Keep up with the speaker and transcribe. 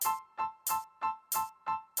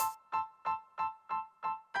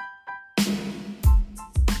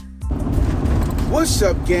What's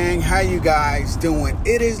up, gang? How you guys doing?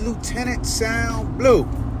 It is Lieutenant Sal,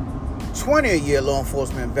 20-year law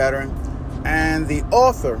enforcement veteran, and the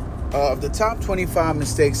author of the top 25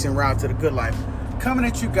 mistakes en route to the good life, coming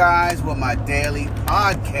at you guys with my daily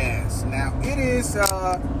podcast. Now, it is,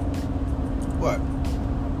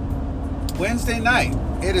 Wednesday night.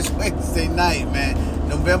 It is Wednesday night, man.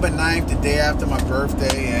 November 9th, the day after my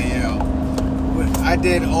birthday, and, I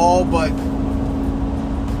did all but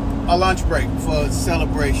a lunch break for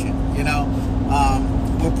celebration,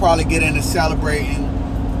 We'll probably get into celebrating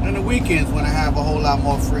on the weekends when I have a whole lot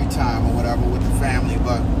more free time or whatever with the family.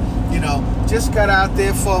 But, just got out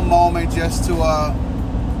there for a moment just to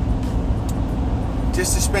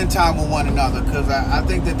spend time with one another, because I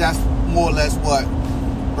think that's more or less what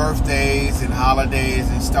birthdays and holidays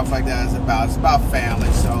and stuff like that is about. It's about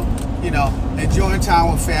family. So, enjoying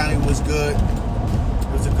time with family was good.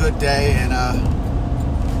 It was a good day, and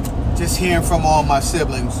just hearing from all my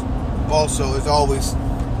siblings also is always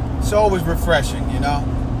refreshing,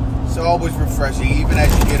 It's always refreshing, even as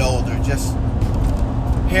you get older. Just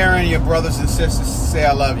hearing your brothers and sisters say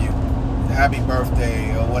I love you, happy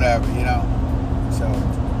birthday, or whatever, So,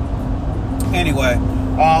 anyway,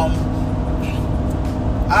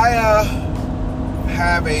 I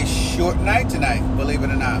have a short night tonight, believe it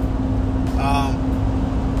or not.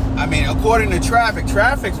 According to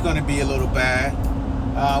traffic's going to be a little bad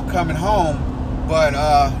coming home, but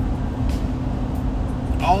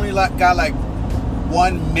only got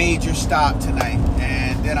one major stop tonight,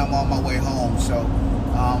 and then I'm on my way home. So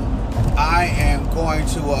I am going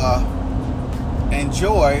to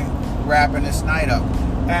enjoy wrapping this night up.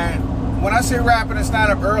 And when I say wrapping this night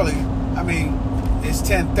up early, it's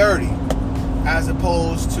 10:30, as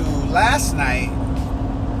opposed to last night,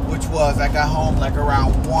 which was I got home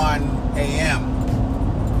around 1 a.m.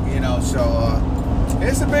 So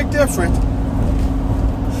it's a big difference.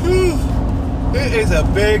 It is a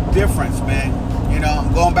big difference, man.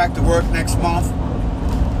 I'm going back to work next month,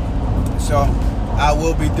 so I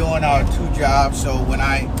will be doing our 2 jobs. So when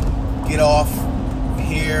I get off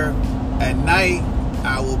here at night,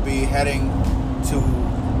 I will be heading to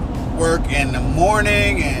work in the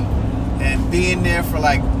morning and being there for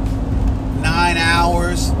 9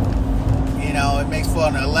 hours. It makes for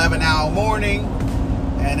an 11-hour morning,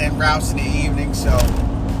 and then routes in the evening. So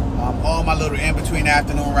all my little in-between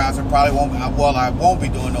afternoon routes I won't be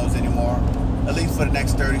doing those anymore, at least for the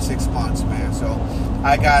next 36 months, man. So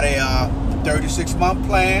I got a 36-month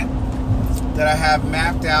plan that I have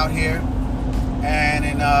mapped out here, and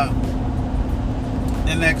in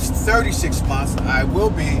the next 36 months I will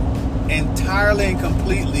be entirely and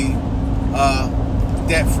completely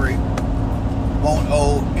debt-free. Won't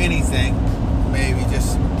owe anything. Maybe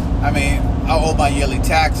I'll owe my yearly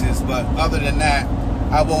taxes, but other than that,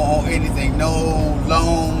 I won't owe anything. No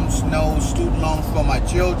loans, no student loans for my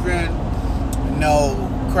children, no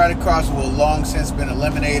credit cards will long since been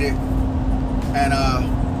eliminated, and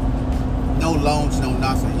no loans, no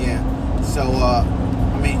nothing. Yeah. So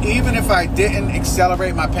even if I didn't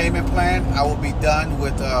accelerate my payment plan, I will be done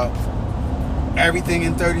with everything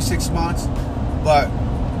in 36 months. But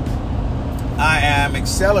I am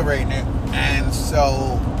accelerating it, and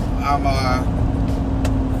so I'm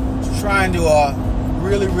trying to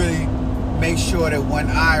really make sure that when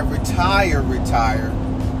I retire,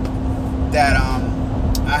 that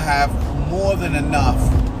I have more than enough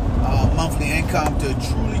monthly income to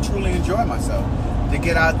truly enjoy myself, to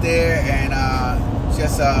get out there and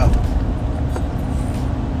just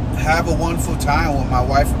have a wonderful time with my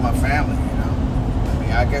wife and my family.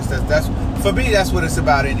 I guess that's for me, that's what it's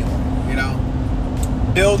about anyway.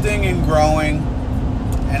 Building and growing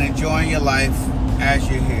and enjoying your life as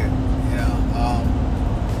you're here.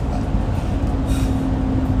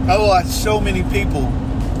 I watch so many people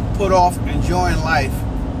put off enjoying life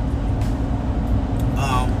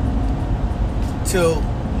till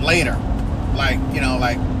later,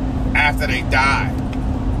 after they die,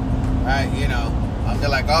 right? They're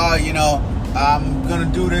like, I'm gonna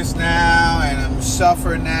do this now, and I'm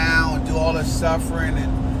suffering now, and do all this suffering,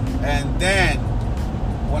 and then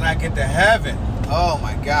when I get to heaven, oh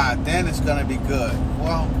my God, then it's gonna be good.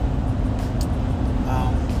 Well,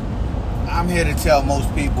 I'm here to tell most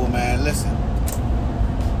people, man, listen,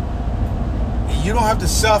 you don't have to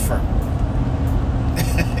suffer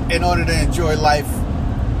in order to enjoy life.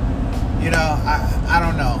 I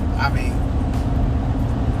don't know.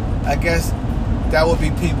 I guess that would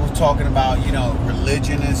be people talking about,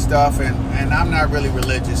 religion and stuff, and I'm not really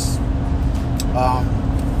religious.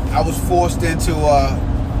 I was forced into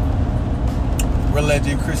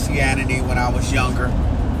religion, Christianity, when I was younger.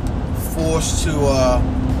 Forced to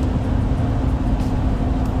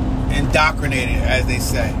indoctrinated, as they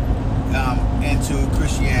say, into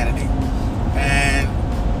Christianity.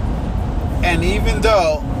 And even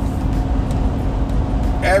though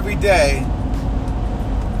every day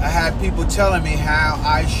I had people telling me how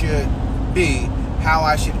I should be, how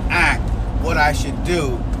I should act, what I should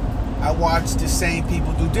do, I watched the same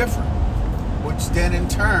people do different, which then in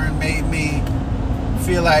turn made me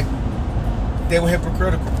feel like they were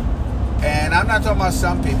hypocritical. And I'm not talking about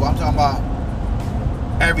some people, I'm talking about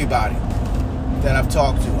everybody that I've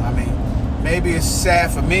talked to. I mean, maybe it's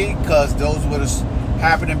sad for me because those would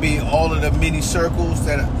happen to be all of the many circles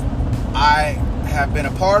that I have been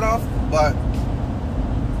a part of, but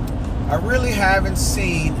I really haven't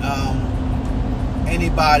seen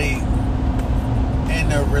anybody in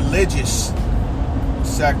the religious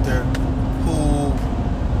sector who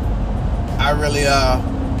I really I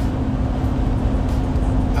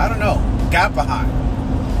don't know, got behind.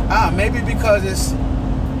 Maybe because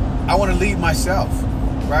I want to lead myself,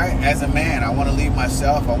 right? As a man, I want to lead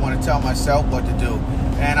myself. I want to tell myself what to do.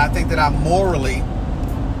 And I think that I morally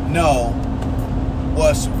know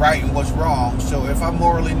what's right and what's wrong. So if I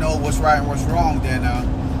morally know what's right and what's wrong, then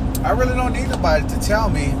I really don't need nobody to tell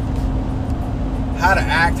me how to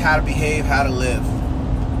act, how to behave, how to live.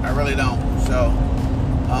 I really don't. So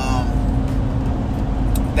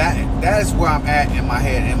that is where I'm at in my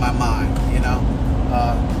head, in my mind, you know.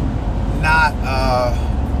 Not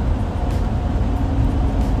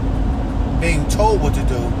being told what to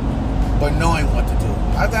do, but knowing what to do.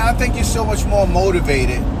 I think you're so much more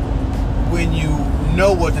motivated when you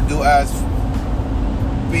know what to do as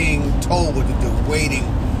being told what to do, waiting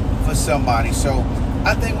for somebody. So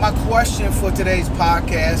I think my question for today's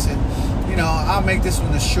podcast, and you know, I'll make this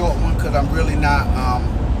one a short one because I'm really not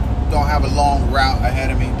don't have a long route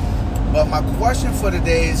ahead of me. But my question for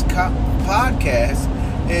today's podcast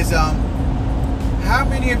is how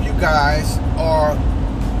many of you guys are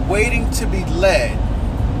waiting to be led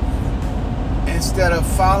instead of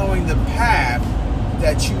following the path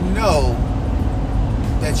that you know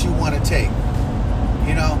that you want to take?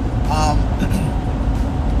 You know,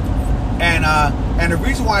 and the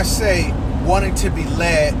reason why I say wanting to be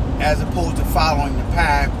led as opposed to following the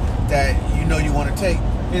path that you know you want to take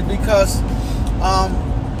is because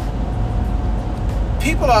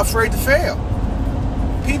people are afraid to fail.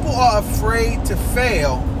 People are afraid to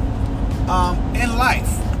fail in life,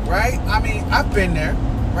 right? I mean, I've been there,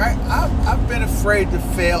 right? I've been afraid to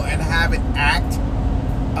fail and haven't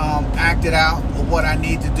acted out what I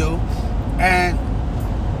need to do. And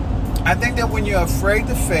I think that when you're afraid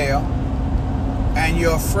to fail and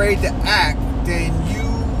you're afraid to act, then you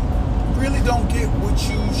really don't get what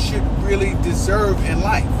you should really deserve in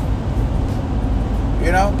life.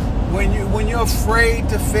 You know, when you're afraid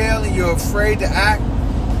to fail and you're afraid to act,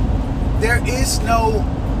 there is no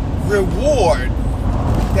reward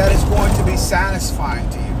that is going to be satisfying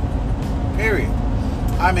to you. Period.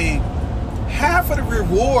 I mean, half of the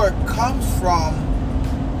reward comes from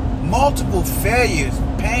multiple failures,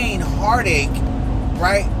 pain, heartache,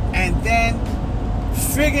 right? And then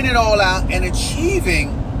figuring it all out and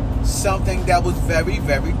achieving something that was very,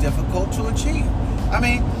 very difficult to achieve. I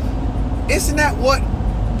mean, isn't that what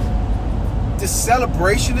the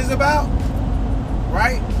celebration is about?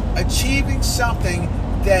 Right? Achieving something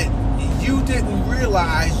that you didn't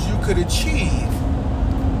realize you could achieve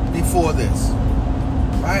before this.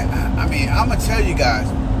 Right? I mean, I'm going to tell you guys,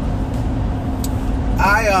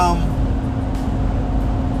 I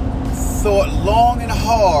thought long and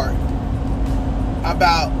hard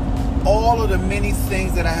about all of the many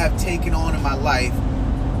things that I have taken on in my life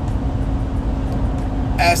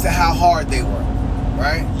as to how hard they were,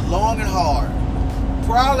 right? Long and hard.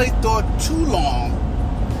 Probably thought too long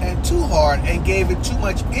and too hard and gave it too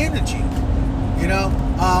much energy, you know?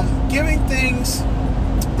 Giving things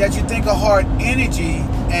that you think are hard energy,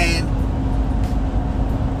 and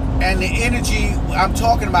the energy I'm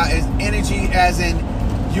talking about is energy as in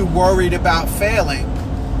you worried about failing.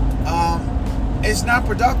 It's not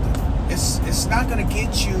productive. It's not going to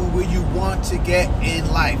get you where you want to get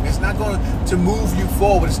in life. It's not going to move you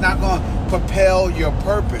forward. It's not going to propel your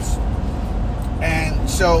purpose. And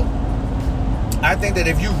so I think that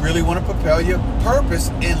if you really want to propel your purpose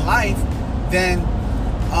in life, then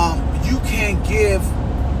you can give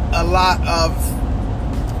a lot of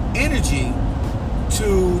energy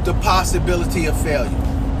to the possibility of failure,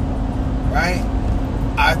 right?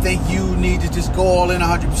 I think you need to just go all in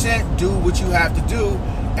 100%, do what you have to do,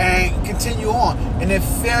 and continue on. And if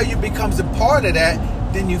failure becomes a part of that,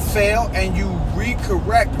 then you fail and you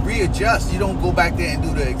readjust. You don't go back there and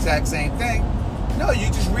do the exact same thing. No, you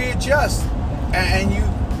just readjust and you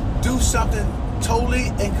do something totally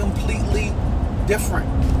and completely different,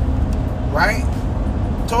 right?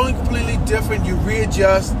 Totally completely different. You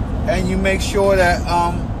readjust and you make sure that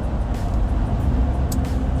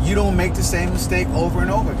you don't make the same mistake over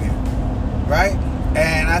and over again, right?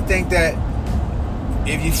 And I think that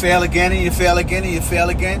if you fail again and you fail again and you fail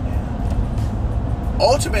again,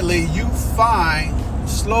 ultimately you find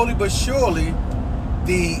slowly but surely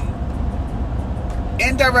the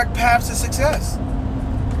indirect paths to success,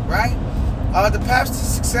 right? The path to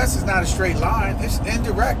success is not a straight line. It's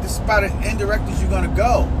indirect. It's about as indirect as you're going to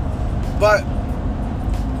go. But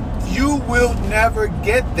you will never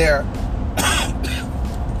get there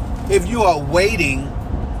if you are waiting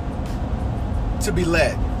to be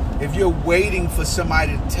led. If you're waiting for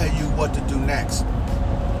somebody to tell you what to do next.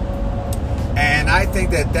 And I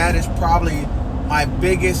think that that is probably my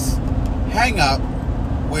biggest hang up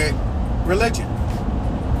with religion,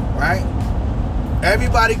 right?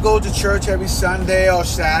 Everybody goes to church every Sunday or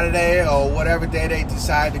Saturday or whatever day they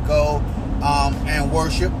decide to go and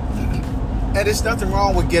worship. And there's nothing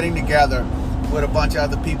wrong with getting together with a bunch of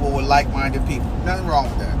other people, with like-minded people. Nothing wrong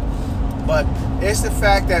with that. But it's the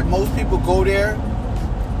fact that most people go there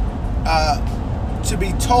to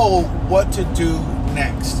be told what to do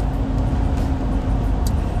next.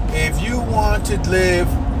 If you want to live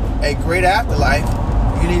a great afterlife,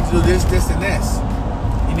 you need to do this, this, and this.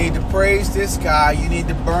 You need to praise this guy. You need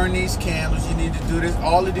to burn these candles. You need to do this.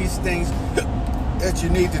 All of these things that you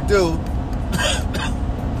need to do.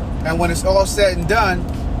 And when it's all said and done,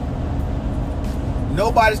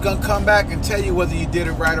 nobody's going to come back and tell you whether you did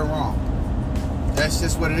it right or wrong. That's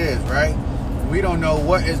just what it is, right? We don't know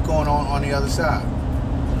what is going on the other side.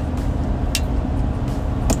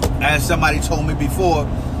 As somebody told me before,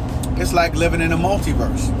 it's like living in a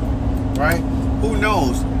multiverse, right? Who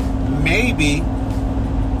knows? Maybe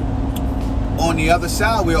on the other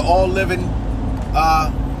side, we're all living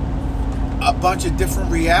a bunch of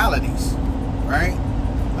different realities, right?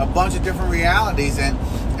 A bunch of different realities,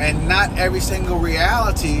 and not every single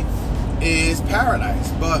reality is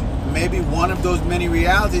paradise, but maybe one of those many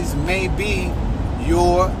realities may be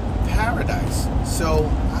your paradise. So,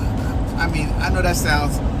 I mean, I know that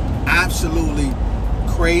sounds absolutely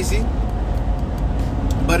crazy,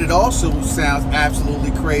 but it also sounds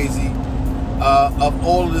absolutely crazy of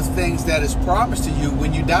all of the things that is promised to you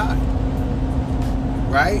when you die,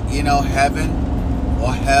 right? You know, heaven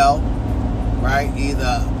or hell, right?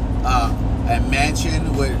 Either a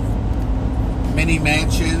mansion with many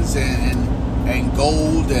mansions and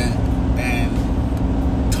gold and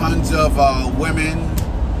tons of women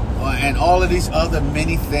and all of these other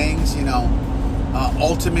many things, you know,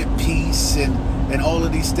 ultimate peace and all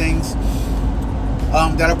of these things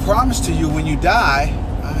that are promised to you when you die.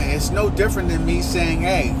 I mean, it's no different than me saying,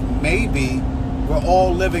 hey, maybe we're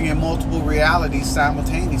all living in multiple realities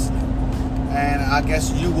simultaneously. And I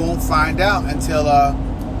guess you won't find out until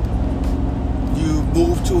you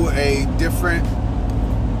move to a different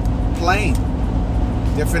plane,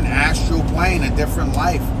 different astral plane, a different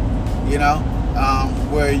life, you know,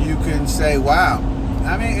 where you can say, wow.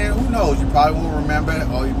 I mean, and who knows? You probably won't remember it,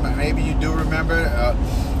 or maybe you do remember it,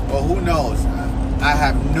 or who knows? I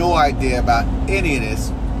have no idea about any of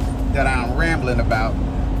this that I'm rambling about.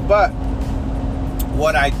 But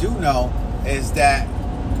what I do know is that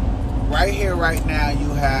right here, right now, you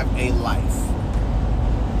have a life,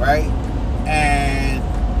 right? And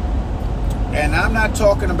I'm not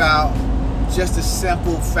talking about just a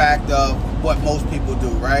simple fact of what most people do,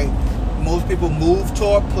 right? Most people move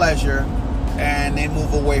toward pleasure and they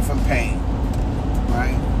move away from pain,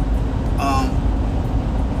 right?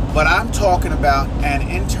 But I'm talking about an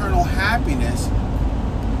internal happiness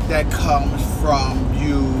that comes from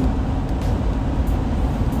you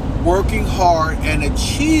working hard and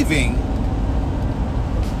achieving,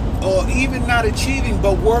 or even not achieving,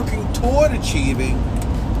 but working toward achieving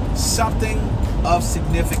something of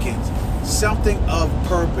significance, something of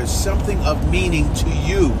purpose, something of meaning to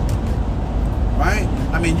you, right?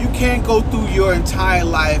 I mean, you can't go through your entire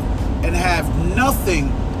life and have nothing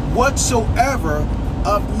whatsoever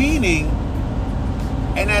of meaning,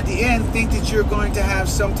 and at the end think that you're going to have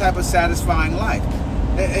some type of satisfying life.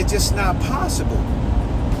 It's just not possible.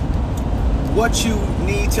 What you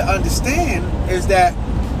need to understand is that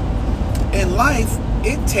in life,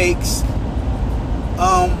 it takes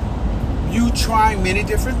you trying many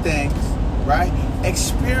different things, right?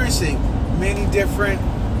 Experiencing many different,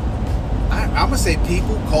 I'm gonna say,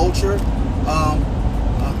 people, culture,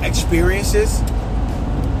 experiences,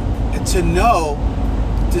 to know,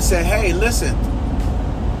 to say, hey, listen,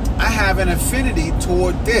 I have an affinity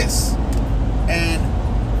toward this, and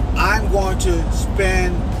I'm going to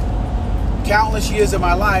spend countless years of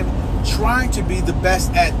my life trying to be the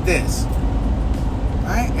best at this.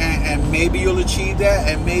 Right? And maybe you'll achieve that,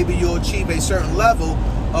 and maybe you'll achieve a certain level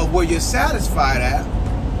of where you're satisfied at.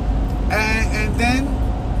 And then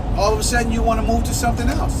all of a sudden you want to move to something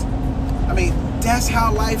else. I mean, that's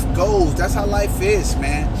how life goes. That's how life is,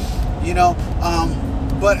 man. You know,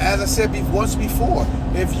 but as I said once before,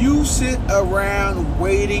 if you sit around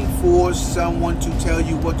waiting for someone to tell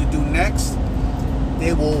you what to do next,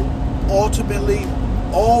 they will ultimately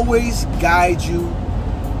always guide you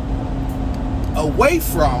away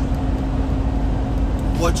from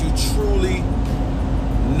what you truly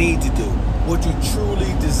need to do, what you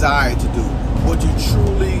truly desire to do, what you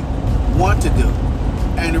truly want to do.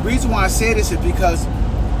 And the reason why I say this is because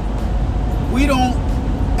we don't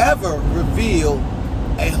ever reveal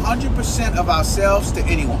 100% of ourselves to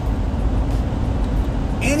anyone.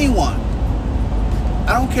 Anyone.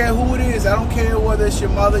 I don't care who it is. I don't care whether it's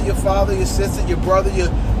your mother, your father, your sister, your brother, your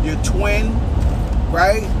twin,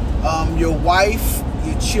 right? Your wife,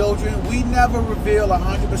 your children. We never reveal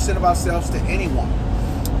 100% of ourselves to anyone.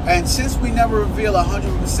 And since we never reveal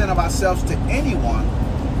 100% of ourselves to anyone,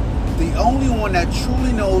 the only one that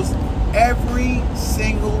truly knows every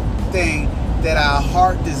single thing that our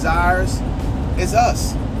heart desires is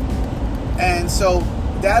us. And so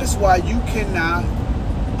that is why you cannot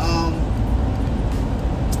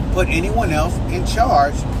put anyone else in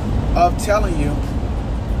charge of telling you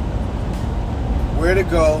where to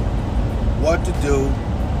go, what to do,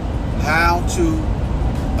 how to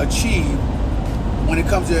achieve, when it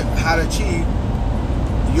comes to how to achieve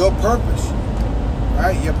your purpose,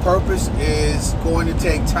 right? Your purpose is going to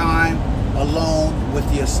take time alone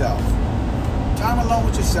with yourself. Time alone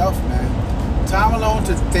with yourself, man. Time alone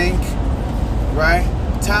to think, right?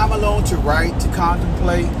 Time alone to write, to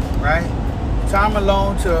contemplate, right? Time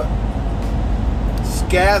alone to just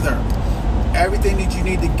gather everything that you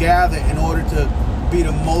need to gather in order to be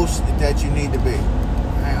the most that you need to be.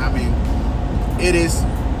 I mean, it is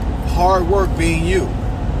hard work being you,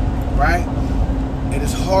 right? It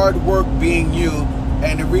is hard work being you.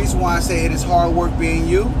 And the reason why I say it is hard work being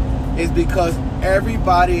you is because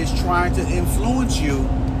everybody is trying to influence you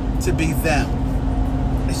to be them.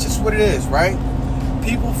 It's just what it is, right?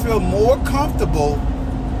 People feel more comfortable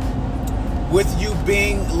with you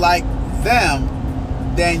being like them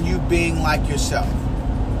than you being like yourself.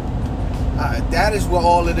 That is where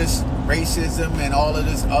all of this racism and all of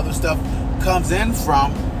this other stuff comes in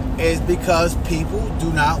from, is because people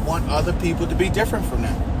do not want other people to be different from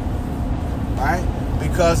them, right?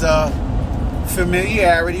 Because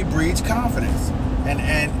familiarity breeds confidence,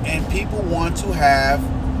 and people want to have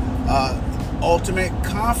ultimate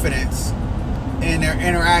confidence in their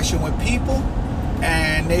interaction with people,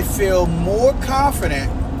 and they feel more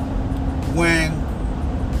confident when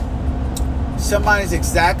somebody's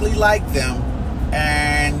exactly like them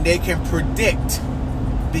and they can predict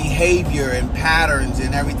behavior and patterns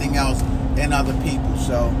and everything else in other people.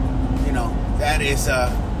 So, you know, that is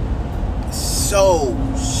so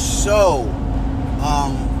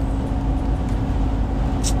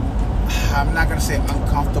I'm not gonna say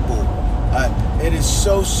uncomfortable. It is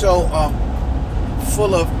so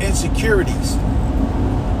full of insecurities,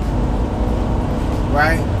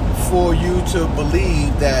 right? For you to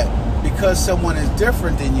believe that because someone is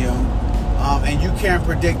different than you, and you can't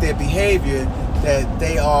predict their behavior, that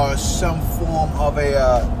they are some form of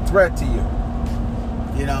a threat to you,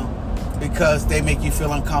 you know, because they make you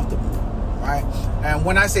feel uncomfortable, right? And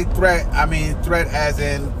when I say threat, I mean threat as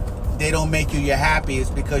in they don't make you your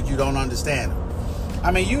happiest because you don't understand them. I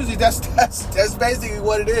mean, usually that's basically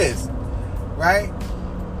what it is, right?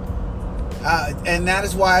 And that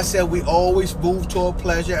is why I said we always move toward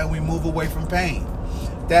pleasure and we move away from pain.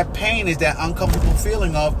 That pain is that uncomfortable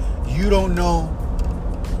feeling of you don't know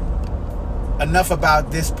enough about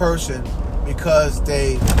this person because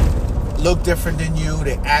they look different than you,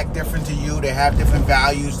 they act different to you, they have different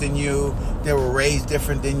values than you, they were raised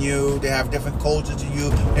different than you, they have different culture to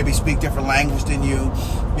you, maybe speak different language than you,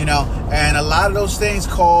 you know. And a lot of those things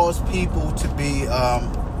cause people to be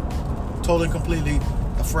totally, completely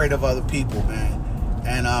afraid of other people, man.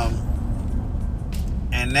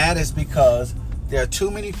 And that is because there are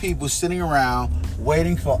too many people sitting around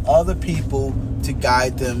waiting for other people to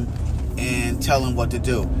guide them and tell them what to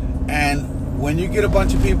do. And when you get a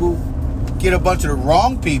bunch of people, get a bunch of the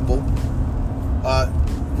wrong people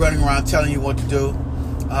running around telling you what to do,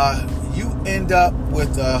 you end up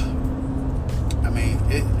with, it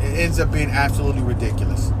ends up being absolutely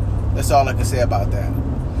ridiculous. That's all I can say about that.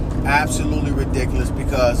 Absolutely ridiculous,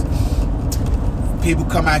 because people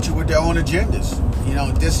come at you with their own agendas. You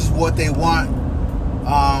know, this is what they want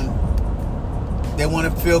They want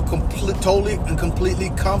to feel totally and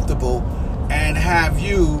completely comfortable and have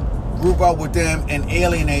you group up with them and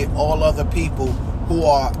alienate all other people who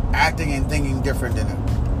are acting and thinking different than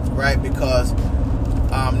them, right? Because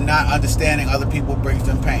not understanding other people brings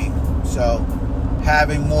them pain. So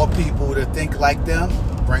having more people to think like them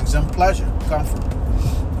brings them pleasure, comfort.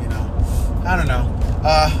 You know, I don't know.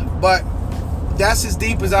 But that's as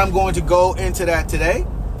deep as I'm going to go into that today.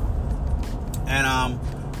 And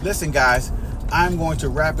listen, guys, I'm going to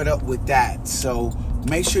wrap it up with that. So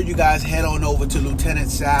make sure you guys head on over to Lieutenant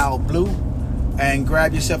Sal Blue and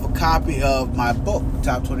grab yourself a copy of my book,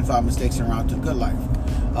 Top 25 Mistakes en Route to Good Life.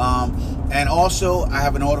 And also, I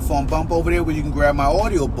have an order form bump over there where you can grab my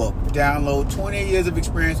audio book. Download 20 years of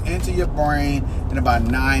experience into your brain in about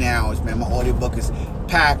 9 hours, man. My audio book is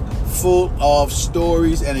packed full of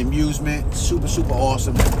stories and amusement. Super, super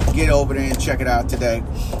awesome. Get over there and check it out today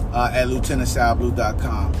at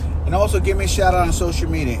lieutenantsalblue.com. And also give me a shout out on social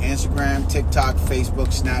media, Instagram, TikTok, Facebook,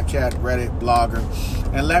 Snapchat, Reddit, Blogger.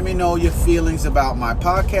 And let me know your feelings about my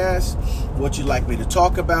podcast, what you'd like me to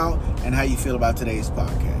talk about, and how you feel about today's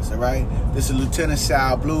podcast, all right? This is Lieutenant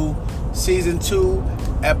Sal Blue, Season 2,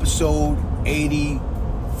 Episode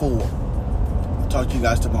 84. I'll talk to you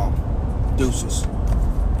guys tomorrow. Deuces.